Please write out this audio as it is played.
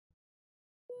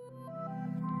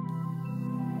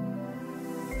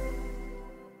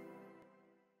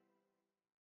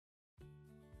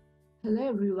Hello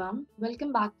everyone,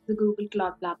 welcome back to the Google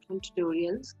Cloud Platform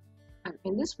tutorials, and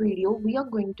in this video we are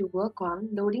going to work on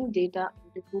loading data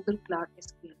into Google Cloud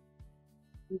SQL.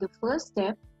 In the first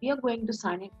step, we are going to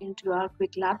sign in into our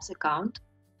Quick Labs account,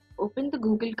 open the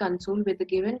Google console with the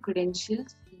given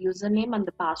credentials, username and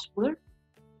the password.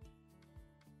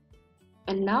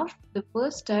 And now the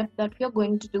first step that we are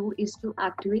going to do is to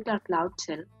activate our Cloud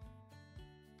Shell.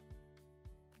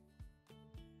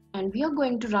 And we are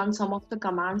going to run some of the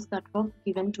commands that were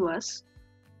given to us.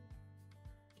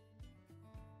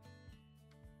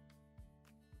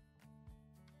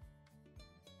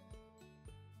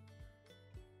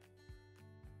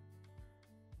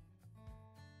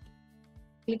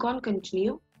 Click on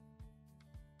continue.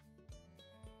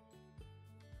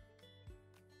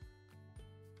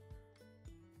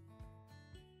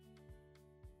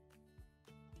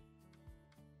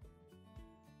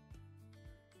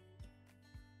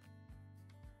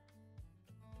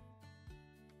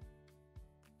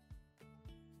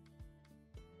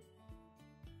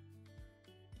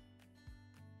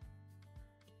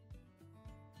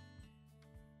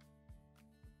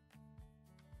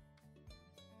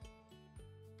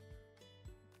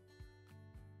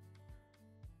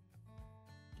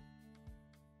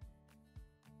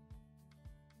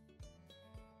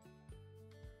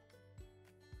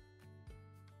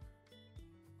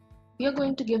 We are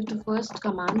going to give the first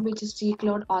command, which is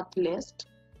tcloud auth list.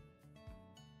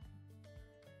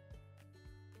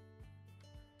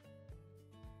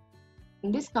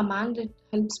 In this command, it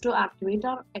helps to activate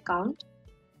our account.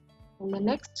 And the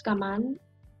next command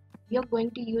we are going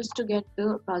to use to get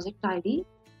the project ID.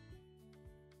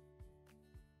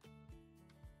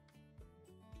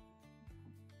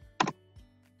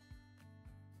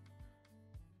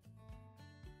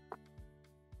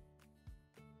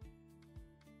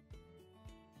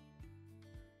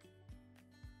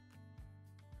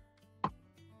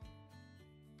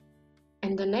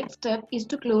 And the next step is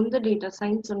to clone the data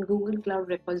science on Google Cloud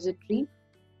Repository.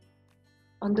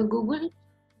 On the Google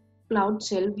Cloud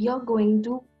Shell, we are going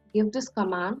to give this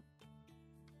command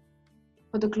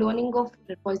for the cloning of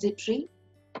repository.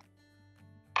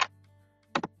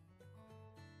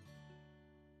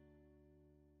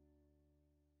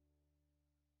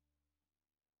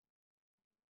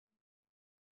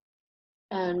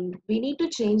 And we need to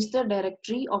change the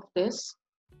directory of this.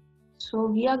 So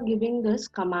we are giving this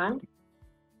command.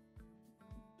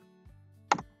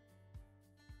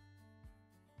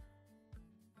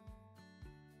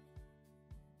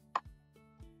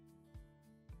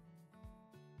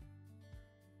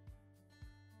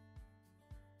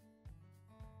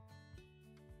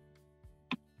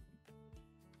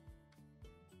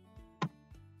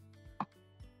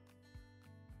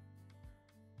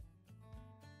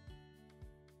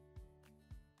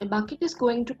 A bucket is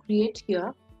going to create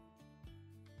here.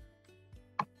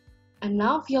 And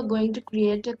now we are going to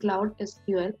create a Cloud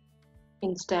SQL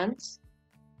instance.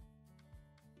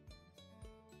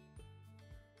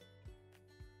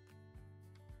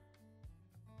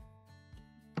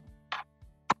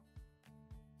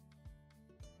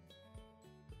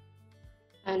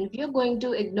 And we are going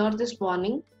to ignore this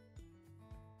warning.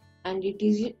 And it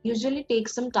usually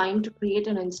takes some time to create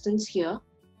an instance here.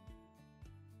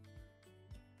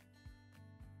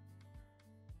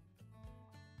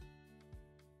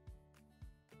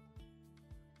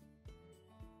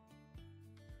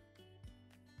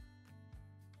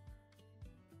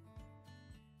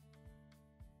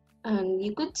 And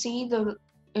you could see the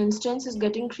instance is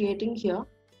getting creating here.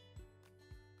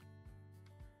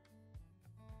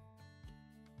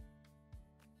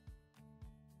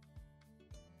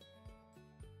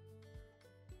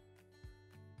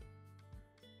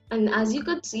 And as you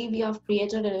could see, we have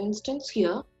created an instance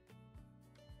here.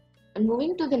 And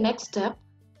moving to the next step,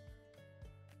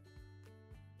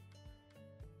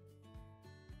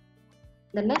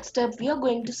 we are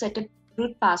going to set a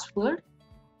root password.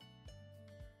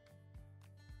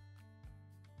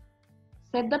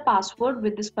 Set the password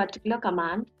with this particular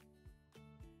command.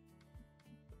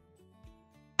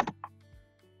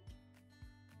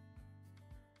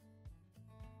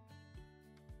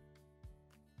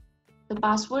 The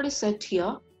password is set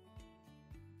here.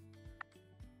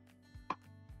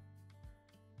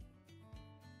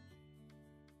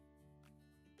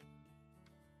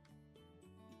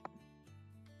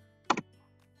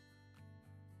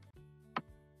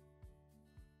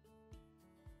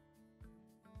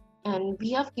 And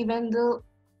we have given the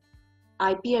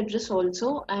IP address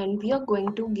also, and we are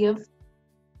going to give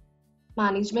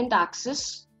management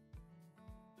access.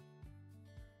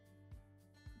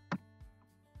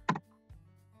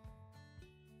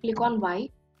 Click on Y.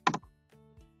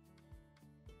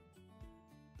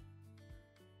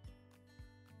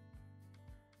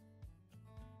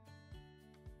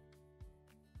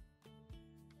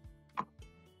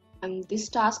 and this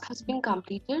task has been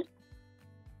completed.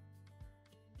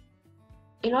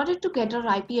 In order to get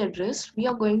our IP address, we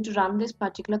are going to run this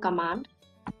particular command.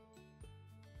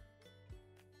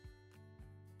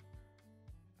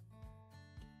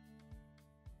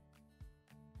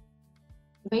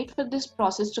 Wait for this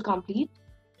process to complete.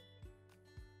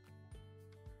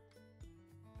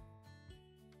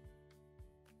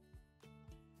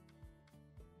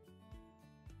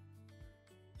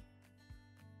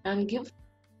 And give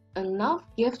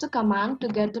the command to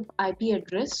get the IP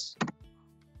address.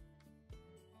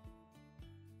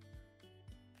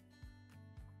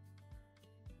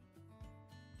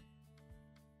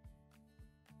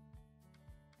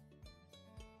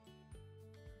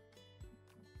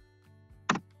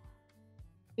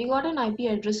 We got an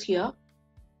IP address here.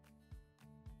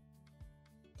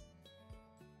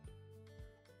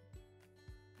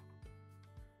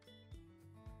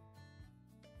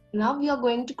 Now we are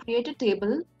going to create a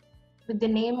table with the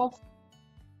name of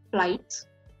flights.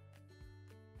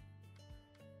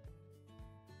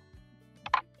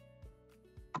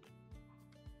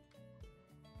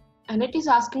 And it is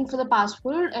asking for the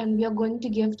password, and we are going to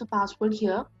give the password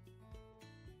here.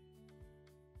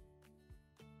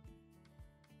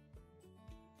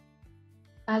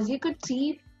 As you could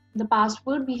see, the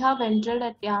password we have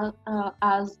entered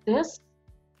as this.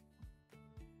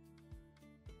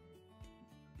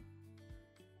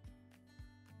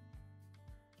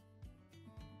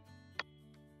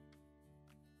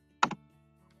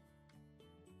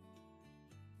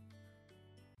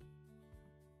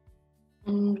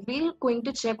 And we're going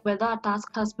to check whether our task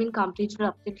has been completed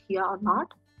up till here or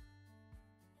not.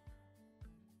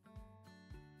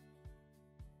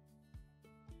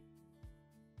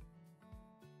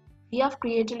 We have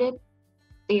created a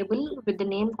table with the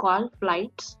name called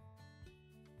flights.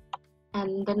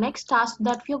 And the next task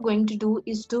that we are going to do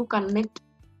is to connect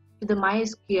to the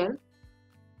MySQL.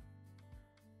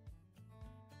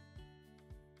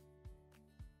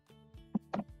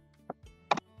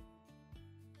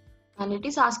 And it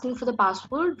is asking for the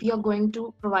password. We are going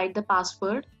to provide the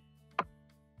password.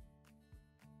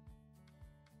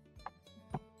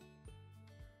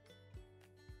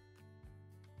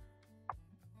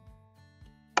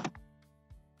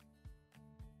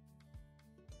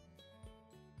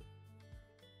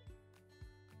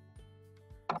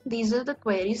 These are the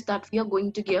queries that we are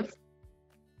going to give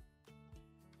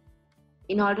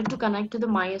in order to connect to the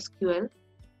MySQL.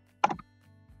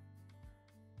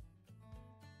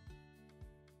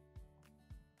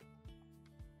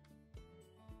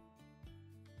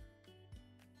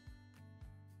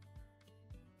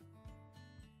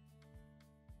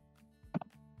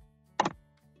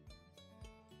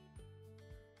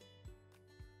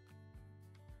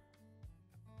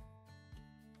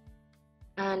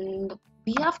 And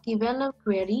we have given a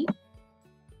query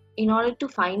in order to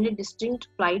find a distinct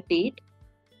flight date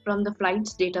from the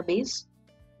flights database,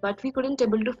 but we couldn't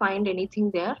able to find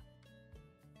anything there.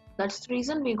 That's the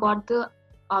reason we got the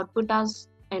output as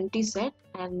empty set.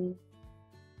 And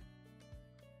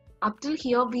up till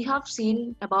here we have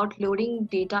seen about loading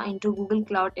data into Google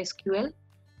Cloud SQL,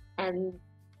 and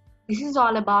this is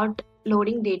all about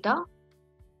loading data.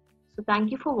 So thank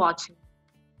you for watching.